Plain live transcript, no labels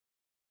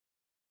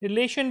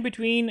relation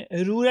between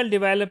rural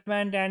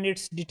development and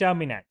its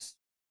determinants.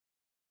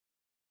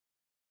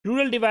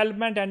 Rural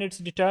development and its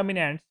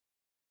determinants.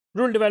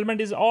 Rural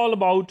development is all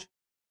about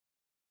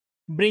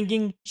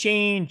bringing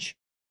change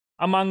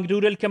among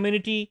rural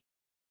community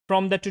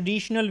from the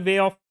traditional way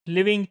of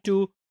living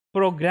to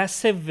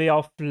progressive way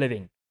of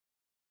living.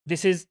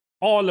 This is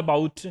all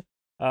about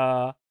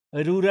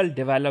rural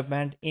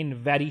development in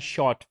very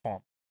short form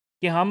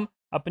कि हम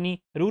अपनी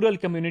rural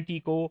community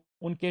को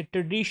उनके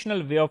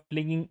traditional way of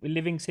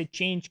living से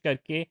change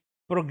करके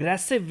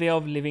progressive way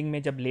of living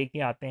में जब लेके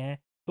आते हैं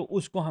तो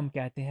उसको हम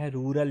कहते हैं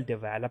rural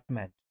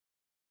development.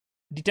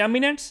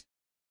 Determinants,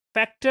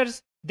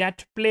 factors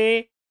that play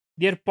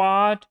there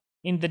part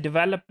in the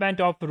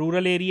development of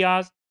rural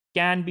areas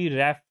can be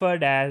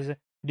referred as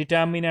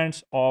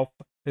determinants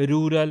of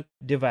rural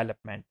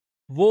development.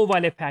 वो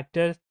वाले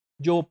फैक्टर्स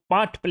जो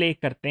पार्ट प्ले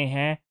करते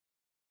हैं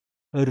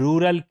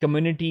रूरल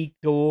कम्युनिटी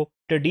को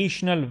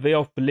ट्रेडिशनल वे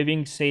ऑफ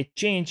लिविंग से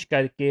change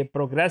करके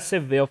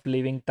progressive way of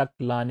living तक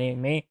लाने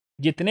में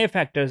जितने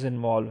फैक्टर्स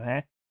इन्वॉल्व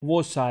हैं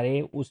वो सारे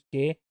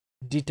उसके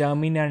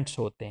डिटर्मिनेंट्स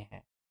होते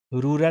हैं,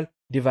 रूरल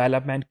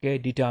डेवलपमेंट के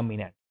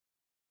डिटर्मिनेंट.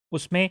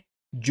 उसमें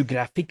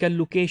ज्योग्राफिकल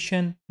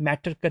लोकेशन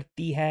मैटर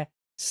करती है,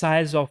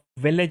 साइज ऑफ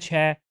विलेज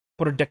है,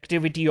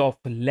 प्रोडक्टिविटी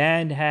ऑफ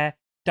लैंड है,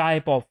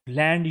 टाइप ऑफ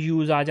लैंड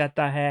यूज आ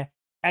जाता है,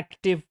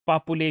 एक्टिव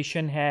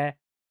पॉपुलेशन है,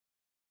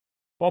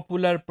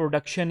 पॉपुलर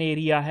प्रोडक्शन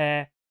एरिया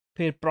है,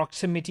 फिर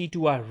प्रॉक्सिमिटी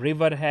टू अ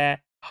रिवर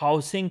है,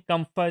 housing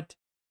comfort,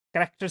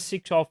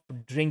 characteristics of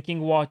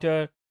drinking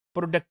water,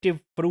 productive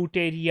fruit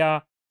area,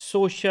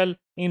 social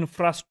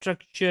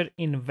infrastructure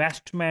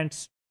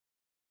investments.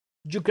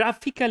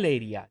 Geographical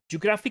area,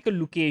 geographical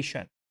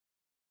location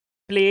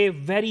play a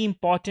very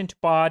important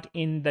part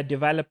in the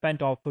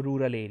development of a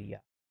rural area.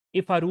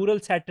 If a rural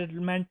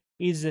settlement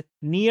is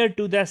near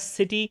to the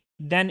city,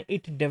 then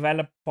it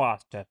develops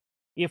faster.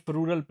 If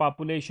rural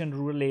population,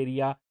 rural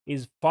area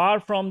is far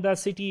from the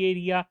city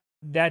area,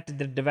 that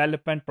the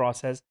development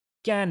process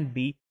can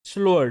be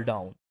slower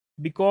down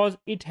because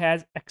it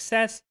has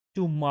access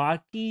to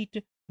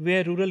market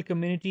where rural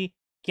community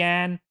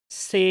can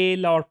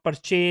sell or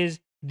purchase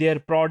their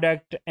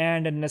product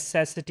and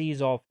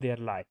necessities of their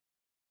life.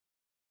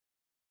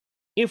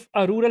 If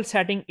a rural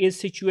setting is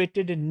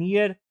situated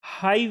near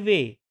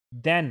highway,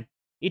 then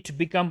it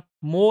becomes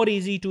more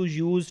easy to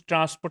use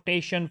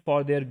transportation for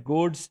their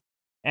goods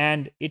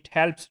and it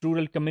helps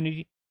rural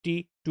community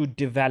to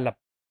develop.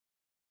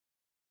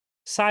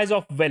 Size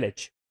of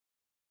village.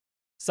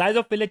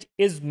 Size of village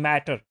is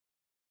matter.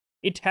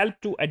 It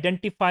helps to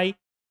identify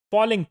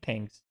following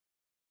things.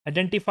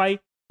 Identify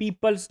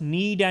people's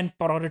need and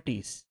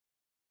priorities.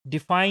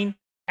 Define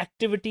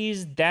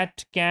activities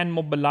that can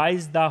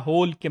mobilize the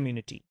whole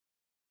community.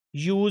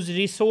 Use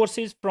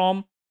resources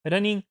from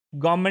running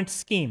government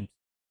schemes.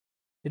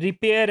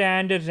 Repair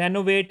and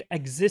renovate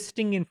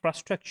existing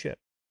infrastructure.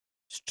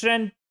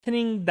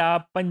 Strengthening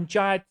the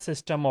panchayat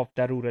system of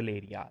the rural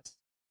areas.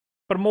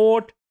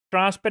 Promote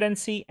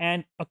transparency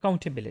and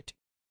accountability.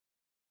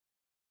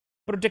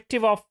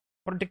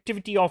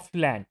 Productivity of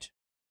land.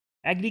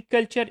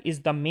 Agriculture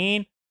is the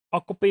main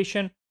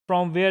occupation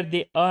from where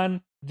they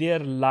earn their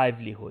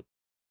livelihood.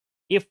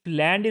 If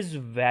land is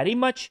very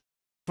much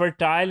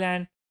fertile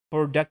and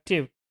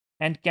productive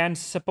and can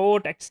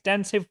support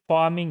extensive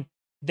farming,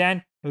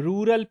 then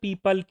rural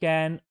people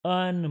can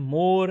earn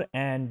more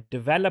and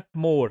develop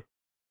more.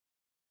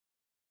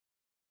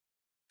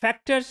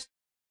 Factors,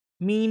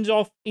 means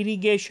of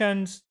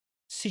irrigations,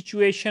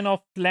 situation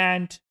of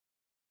land,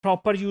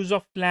 proper use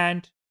of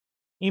land,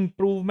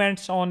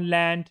 improvements on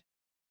land,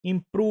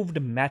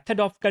 improved method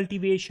of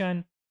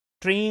cultivation,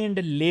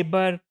 trained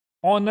labor,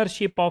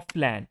 ownership of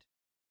land.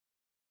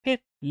 फिर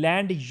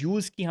land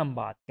use की हम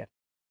बात करें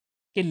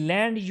कि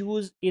land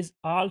use is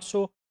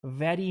also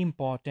very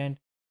important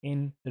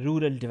in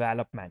rural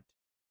development.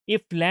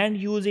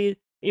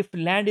 if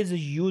land is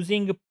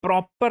using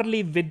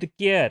properly with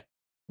care,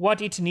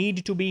 what it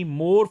need to be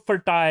more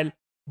fertile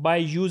by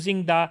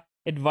using the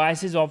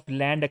advices of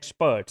land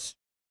experts.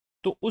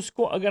 तो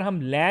उसको अगर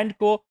हम land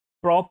को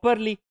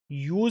properly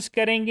use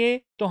करेंगे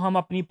तो हम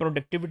अपनी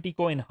productivity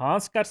को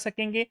इन्हांस कर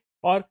सकेंगे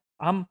और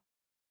हम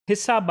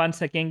हिस्सा बन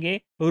सकेंगे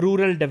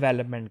रूरल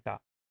डेवलपमेंट का.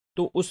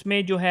 तो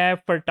उसमें जो है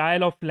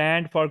fertile of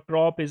land for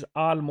crop is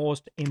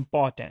almost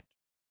important.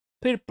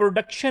 फिर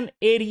प्रोडक्शन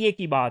एरिया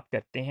की बात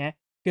करते हैं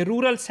कि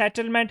rural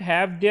settlement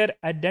have their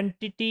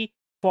identity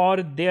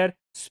for their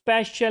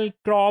special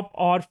crop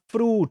और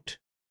फ्रूट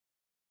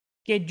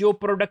के जो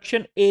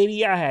प्रोडक्शन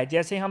एरिया है.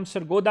 जैसे हम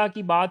सरगोदा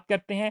की बात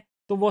करते हैं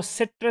तो वो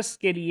सिट्रस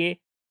के लिए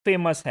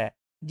फेमस है.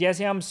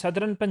 जैसे हम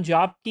सदर्न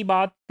पंजाब की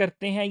बात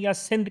करते हैं या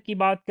सिंध की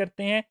बात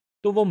करते हैं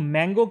तो वो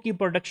मैंगो की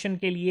प्रोडक्शन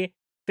के लिए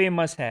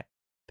फेमस है.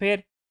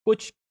 फिर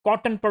कुछ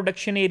कॉटन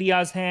प्रोडक्शन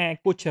एरियाज हैं,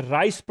 कुछ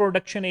राइस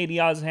प्रोडक्शन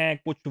एरियाज हैं,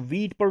 कुछ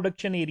वीट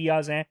प्रोडक्शन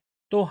एरियाज हैं.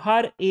 तो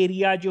हर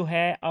एरिया जो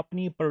है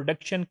अपनी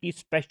प्रोडक्शन की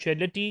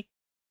स्पेशलिटी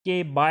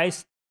के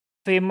बायस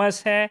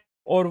फेमस है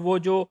और वो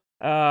जो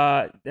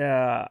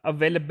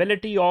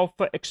availability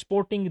of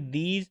exporting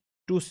these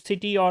to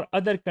city or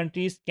other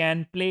countries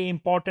can play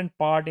important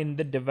part in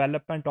the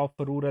development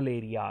of rural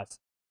areas.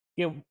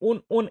 कि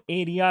उन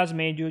एरियाज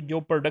में जो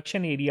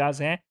प्रोडक्शन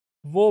एरियाज हैं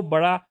वो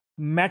बड़ा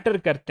मैटर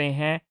करते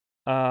हैं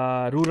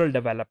रूरल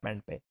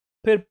डेवलपमेंट पे।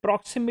 फिर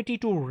प्रॉक्सिमिटी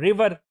टू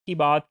रिवर की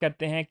बात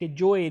करते हैं कि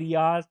जो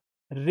एरियाज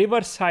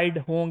रिवर साइड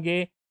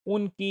होंगे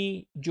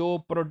उनकी जो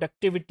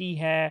प्रोडक्टिविटी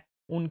है,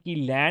 उनकी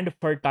लैंड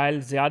फर्टाइल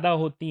ज़्यादा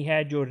होती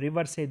है। जो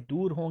रिवर से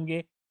दूर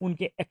होंगे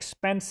उनके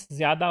एक्सपेंस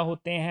ज़्यादा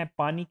होते हैं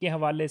पानी के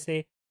हवाले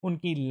से,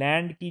 उनकी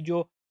लैंड की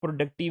जो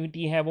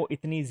प्रोडक्टिविटी है वो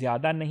इतनी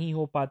ज़्यादा नहीं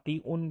हो पाती,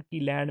 उनकी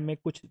लैंड में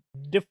कुछ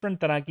डिफरेंट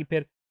तरह की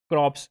फिर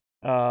क्रॉप्स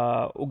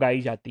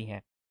उगाई जाती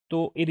हैं।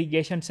 तो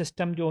इरिगेशन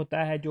सिस्टम जो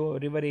होता है, जो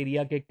रिवर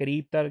एरिया के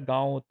करीब तर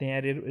गांव होते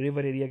हैं,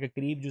 रिवर एरिया के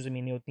करीब जो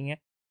ज़मीनें होती हैं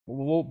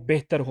वो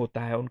बेहतर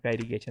होता है उनका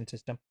इरिगेशन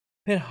सिस्टम।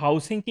 फिर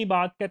हाउसिंग की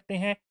बात करते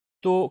हैं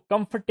तो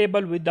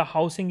comfortable with the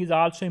housing is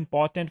also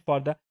important for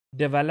the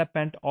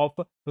development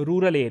of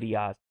rural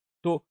areas.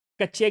 तो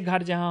कच्चे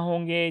घर जहाँ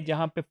होंगे,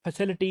 जहाँ पे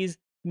फैसिलिटीज़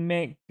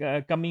में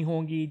कमी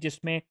होगी,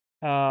 जिसमें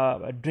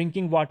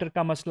ड्रिंकिंग वाटर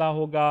का मसला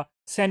होगा,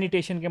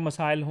 सैनिटेशन के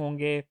मसाइल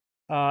होंगे,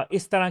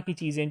 इस तरह की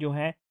चीज़ें जो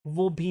हैं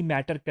वो भी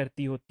मैटर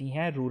करती होती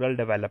हैं रूरल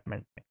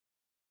डेवलपमेंट में।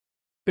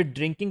 फिर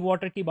ड्रिंकिंग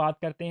वाटर की बात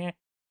करते हैं।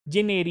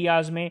 जिन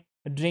एरियाज़ में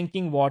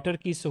ड्रिंकिंग वाटर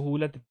की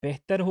सहूलत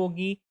बेहतर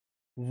होगी,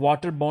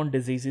 वाटर बॉर्न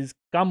डिजीज़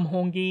कम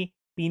होंगी,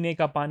 पीने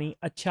का पानी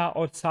अच्छा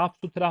और साफ़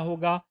सुथरा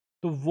होगा,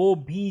 तो वो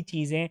भी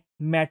चीज़ें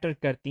मैटर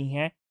करती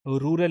हैं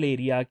रूरल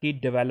एरिया की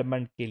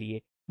डेवलपमेंट के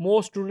लिए।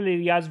 Most rural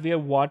areas where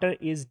water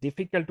is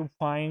difficult to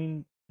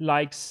find,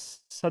 like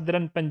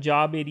southern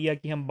Punjab area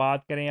की हम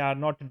बात करें, are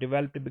not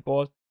developed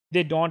because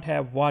they don't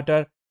have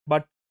water,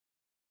 but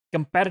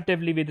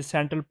comparatively with the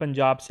central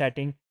Punjab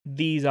setting,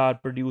 these are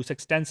produce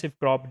extensive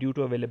crop due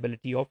to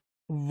availability of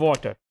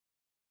water.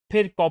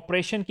 फिर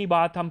corporation की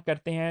बात हम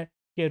करते हैं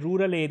कि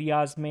रूरल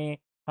एरियाज़ में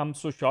हम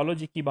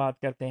सोशोलॉजी की बात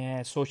करते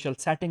हैं, सोशल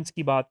सेटिंग्स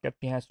की बात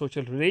करते हैं,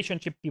 सोशल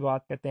रिलेशनशिप की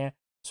बात करते हैं,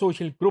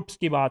 सोशल ग्रुप्स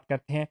की बात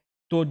करते हैं।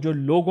 तो जो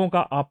लोगों का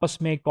आपस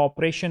में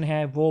कॉपरेशन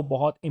है वो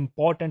बहुत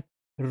इम्पॉर्टेंट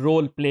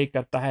रोल प्ले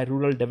करता है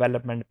रूरल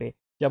डेवलपमेंट पे।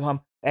 जब हम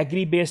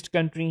एग्री बेस्ड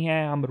कंट्री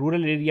हैं, हम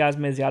रूरल एरियाज़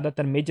में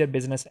ज़्यादातर मेजर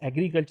बिजनेस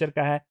एग्रीकल्चर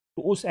का है,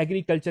 तो उस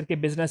एग्रीकल्चर के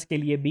बिजनेस के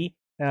लिए भी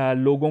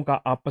लोगों का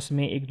आपस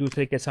में एक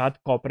दूसरे के साथ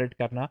कॉपरेट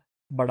करना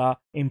बड़ा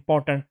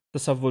इम्पॉर्टेंट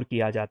तस्वुर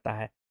किया जाता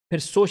है। फिर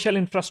सोशल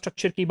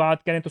इंफ्रास्ट्रक्चर की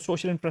बात करें तो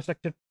social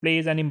infrastructure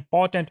plays an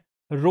important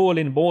role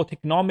in both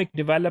economic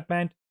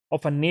development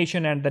of a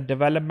nation and the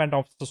development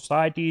of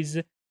societies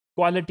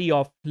quality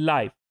of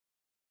life.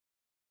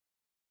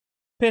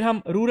 फिर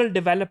हम rural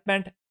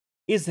development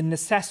is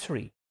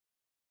necessary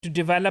to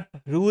develop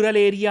rural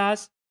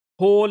areas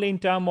whole in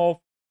term of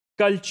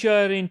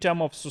culture, in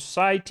term of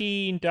society,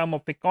 in term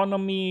of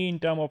economy, in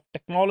term of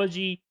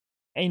technology,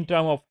 in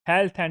term of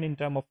health, and in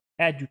term of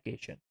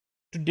education,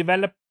 to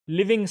develop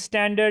living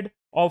standard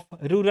of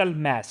rural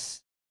mass,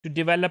 to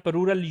develop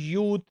rural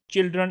youth,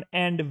 children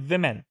and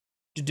women,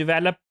 to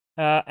develop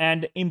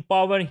and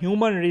empower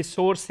human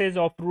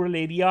resources of rural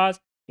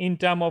areas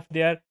in term of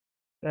their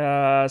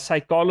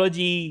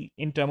psychology,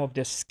 in term of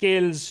their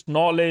skills,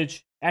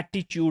 knowledge,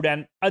 attitude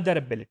and other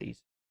abilities,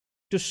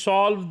 to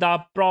solve the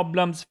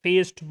problems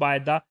faced by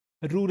the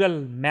rural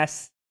mass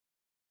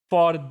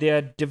for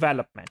their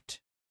development,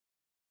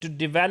 to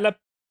develop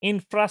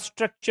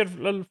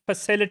infrastructural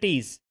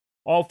facilities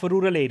of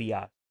rural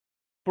areas,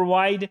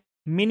 provide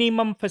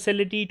minimum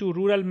facility to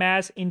rural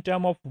mass in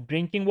terms of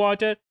drinking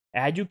water,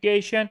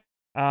 education,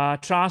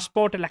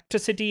 transport,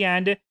 electricity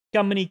and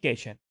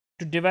communication,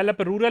 to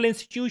develop rural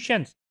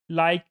institutions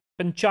like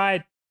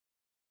panchayat,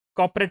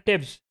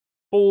 cooperatives,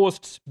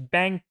 posts,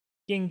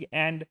 banking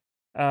and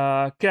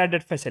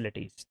credit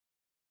facilities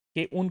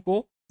कि उनको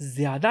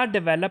ज़्यादा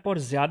develop और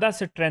ज़्यादा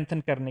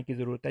strengthen करने की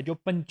ज़रूरत है। जो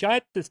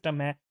पंचायत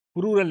सिस्टम है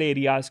रूरल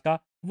एरियाज़ का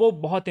वो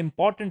बहुत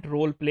इंपॉर्टेंट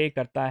रोल प्ले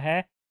करता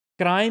है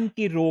क्राइम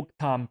की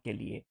रोकथाम के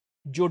लिए,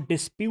 जो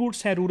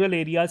डिस्प्यूट्स हैं रूरल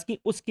एरियाज़ की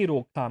उसकी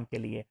रोकथाम के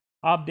लिए।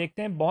 आप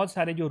देखते हैं बहुत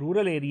सारे जो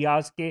रूरल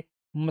एरियाज़ के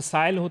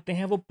मसाइल होते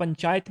हैं वो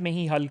पंचायत में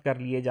ही हल कर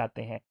लिए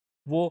जाते हैं,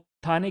 वो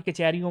थाने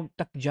कचहरियों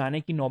तक जाने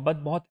की नौबत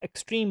बहुत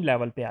एक्सट्रीम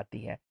लेवल पे आती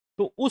है।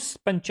 तो उस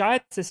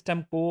पंचायत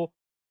सिस्टम को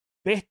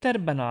बेहतर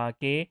बना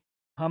के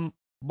हम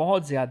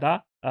बहुत ज़्यादा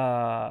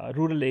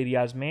रूरल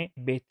एरियाज़ में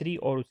बेहतरी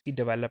और उसकी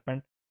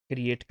डेवलपमेंट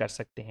क्रिएट कर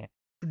सकते हैं।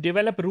 To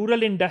develop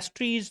rural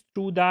industries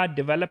through the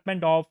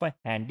development of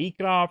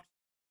handicraft,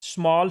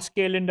 small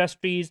scale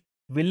industries,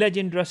 village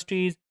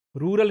industries,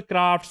 rural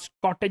crafts,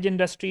 cottage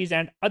industries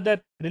and other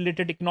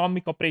related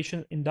economic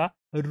operations in the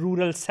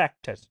rural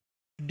sectors.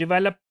 To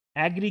develop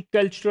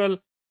agricultural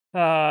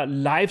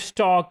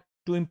livestock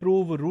to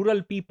improve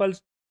rural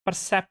people's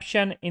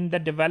perception in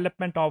the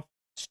development of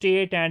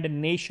state and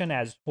nation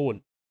as whole.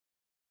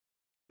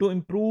 To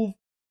improve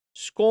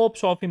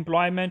scopes of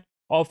employment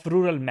of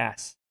rural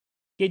mass.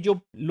 कि जो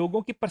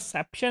लोगों की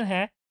perception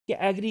है कि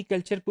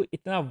agriculture को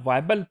इतना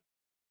viable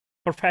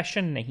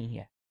profession नहीं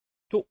है,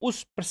 तो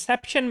उस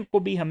परसेप्शन को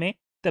भी हमें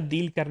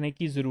तब्दील करने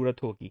की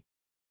ज़रूरत होगी।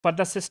 For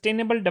the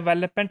sustainable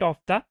development of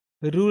the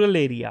rural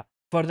area,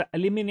 for the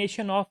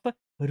elimination of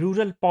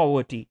rural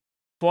poverty,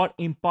 for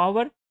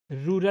empower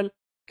rural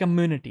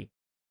community.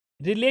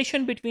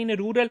 Relation between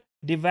rural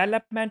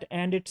development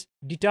and its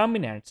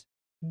determinants.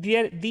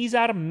 These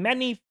are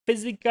many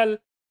physical,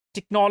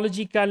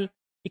 technological,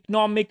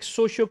 economic,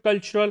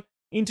 socio-cultural,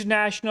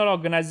 international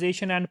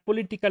organization and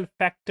political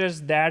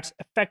factors that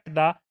affect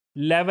the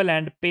level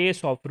and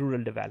pace of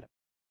rural development.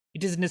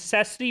 It is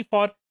necessary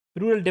for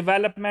rural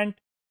development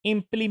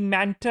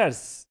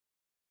implementers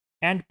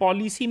and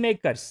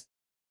policymakers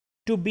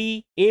to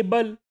be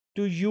able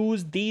to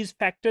use these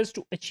factors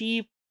to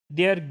achieve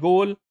their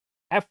goal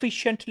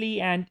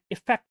efficiently and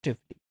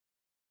effectively.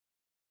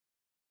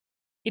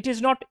 It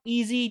is not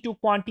easy to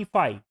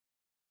quantify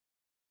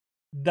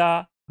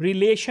the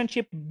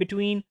relationship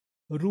between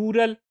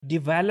rural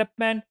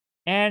development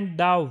and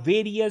the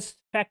various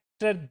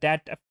factors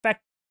that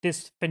affect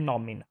this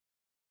phenomena.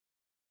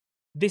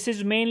 This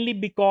is mainly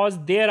because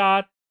there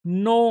are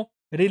no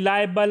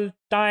reliable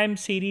time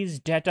series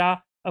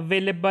data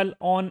available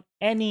on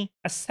any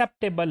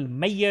acceptable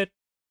measure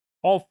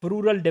of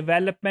rural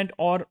development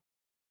or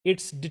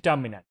its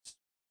determinants.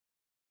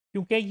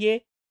 क्योंकि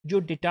ये जो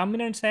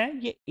determinants हैं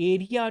ये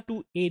area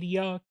to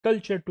area,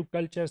 culture to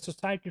culture,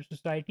 society to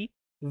society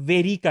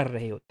very कर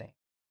रहे होते हैं.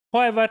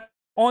 However,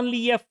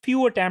 only a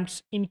few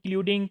attempts,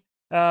 including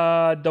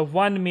the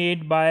one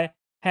made by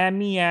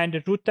Hami and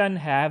Rutan,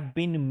 have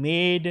been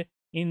made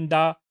in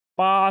the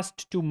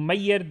past to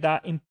measure the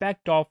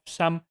impact of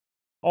some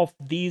of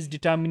these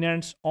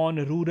determinants on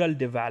rural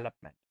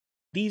development.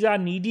 These are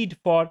needed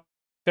for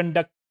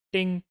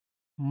conducting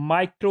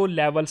micro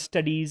level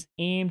studies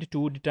aimed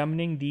to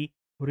determining the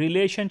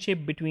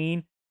relationship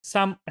between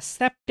some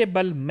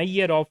acceptable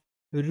measure of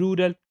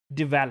rural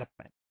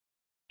development.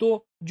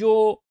 तो जो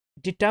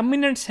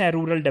determinants हैं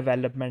rural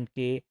development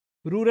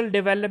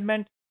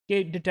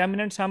के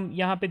determinants हम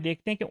यहाँ पे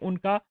देखते हैं कि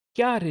उनका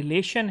क्या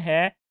रिलेशन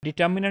है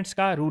डिटर्मिनेंट्स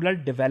का रूरल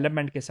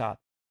डेवलपमेंट के साथ.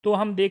 तो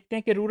हम देखते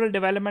हैं कि rural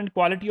development,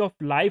 quality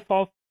of life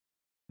of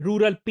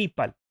rural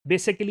people,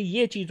 basically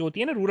ये चीज़ होती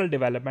है ना रूरल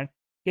डेवलपमेंट,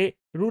 कि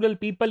रूरल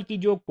पीपल की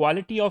जो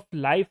क्वालिटी ऑफ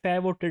लाइफ है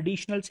वो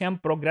ट्रेडिशनल से हम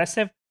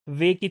प्रोग्रेसिव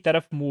वे की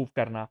तरफ मूव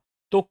करना.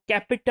 तो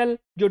कैपिटल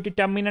जो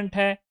डिटर्मिनेंट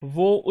है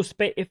वो उस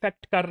पर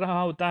इफेक्ट कर रहा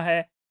होता है,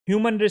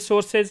 ह्यूमन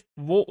रिसोर्सेज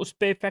वो उस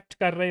पर इफेक्ट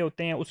कर रहे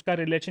होते हैं, उसका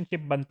रिलेशनशिप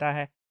बनता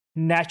है.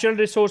 नेचुरल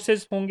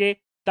रिसोर्सेज होंगे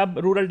तब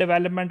रूरल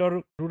डेवलपमेंट और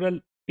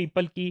रूरल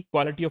पीपल की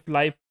क्वालिटी ऑफ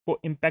लाइफ को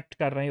इम्पेक्ट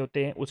कर रहे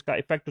होते हैं, उसका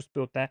इफेक्ट उस पर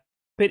होता है.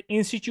 फिर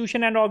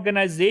इंस्टीट्यूशन एंड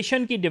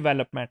ऑर्गेनाइजेशन की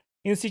डेवलपमेंट,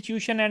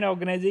 इंस्टीट्यूशन एंड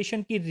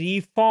ऑर्गेनाइजेशन की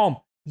रिफॉर्म,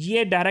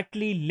 ये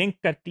डायरेक्टली लिंक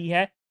करती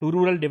है टू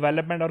रूरल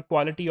डेवलपमेंट और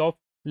quality of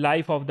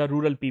life of the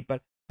rural people.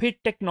 फिर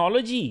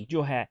टेक्नोलॉजी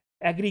जो है,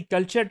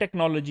 एग्रीकल्चर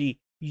टेक्नोलॉजी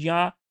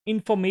या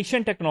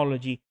इंफॉर्मेशन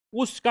टेक्नोलॉजी,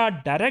 उसका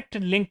डायरेक्ट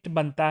लिंक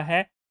बनता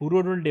है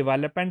rural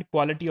development,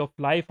 quality of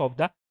life of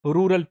the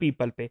rural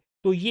people पे.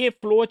 तो ये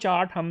फ्लो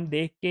चार्ट हम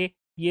देख के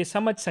ये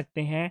समझ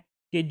सकते हैं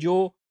कि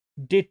जो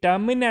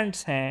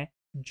डिटर्मिनेंट्स हैं,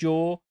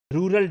 जो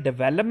रूरल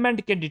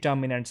डेवलपमेंट के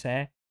डिटर्मिनेंट्स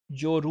हैं,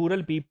 जो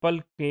रूरल पीपल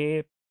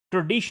के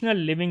ट्रेडिशनल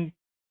लिविंग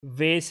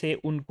वे से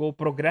उनको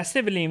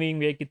प्रोग्रेसिव लिविंग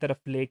वे की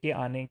तरफ लेके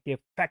आने के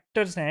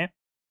फैक्टर्स हैं,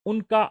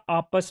 उनका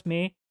आपस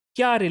में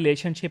क्या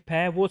रिलेशनशिप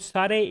है, वो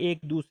सारे एक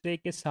दूसरे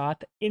के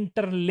साथ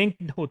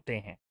इंटरलिंक्ड होते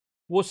हैं.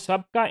 वो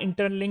सबका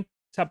इंटरलिंक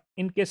सब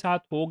इनके साथ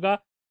होगा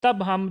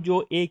तब हम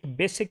जो एक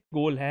बेसिक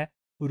गोल है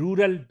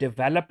रूरल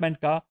डेवलपमेंट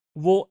का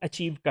वो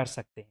अचीव कर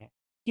सकते हैं.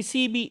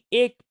 किसी भी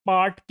एक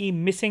पार्ट की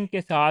मिसिंग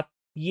के साथ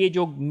ये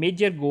जो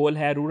मेजर गोल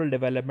है रूरल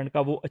डेवलपमेंट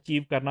का वो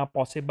अचीव करना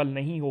पॉसिबल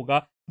नहीं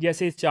होगा.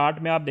 जैसे इस चार्ट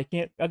में आप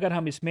देखें, अगर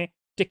हम इसमें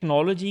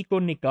टेक्नोलॉजी को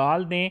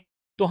निकाल दें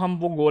तो हम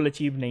वो गोल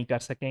अचीव नहीं कर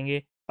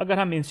सकेंगे. अगर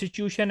हम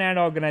इंस्टीट्यूशन एंड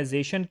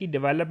ऑर्गेनाइजेशन की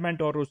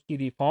डेवलपमेंट और उसकी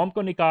रिफॉर्म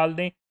को निकाल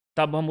दें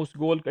तब हम उस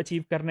गोल को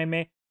अचीव करने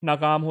में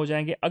नाकाम हो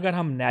जाएंगे. अगर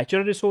हम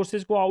नेचुरल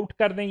रिसोर्सेज को आउट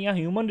कर दें या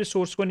ह्यूमन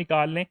रिसोर्स को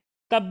निकाल लें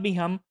तब भी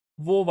हम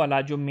वो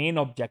वाला जो मेन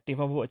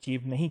ऑब्जेक्टिव है वो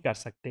अचीव नहीं कर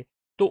सकते.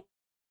 तो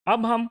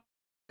अब हम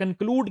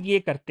कंक्लूड ये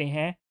करते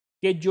हैं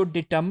कि जो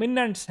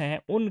डिटर्मिनेंट्स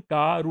हैं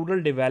उनका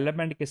रूरल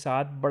डेवलपमेंट के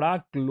साथ बड़ा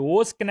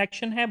क्लोज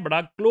कनेक्शन है,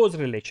 बड़ा क्लोज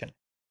रिलेशन है.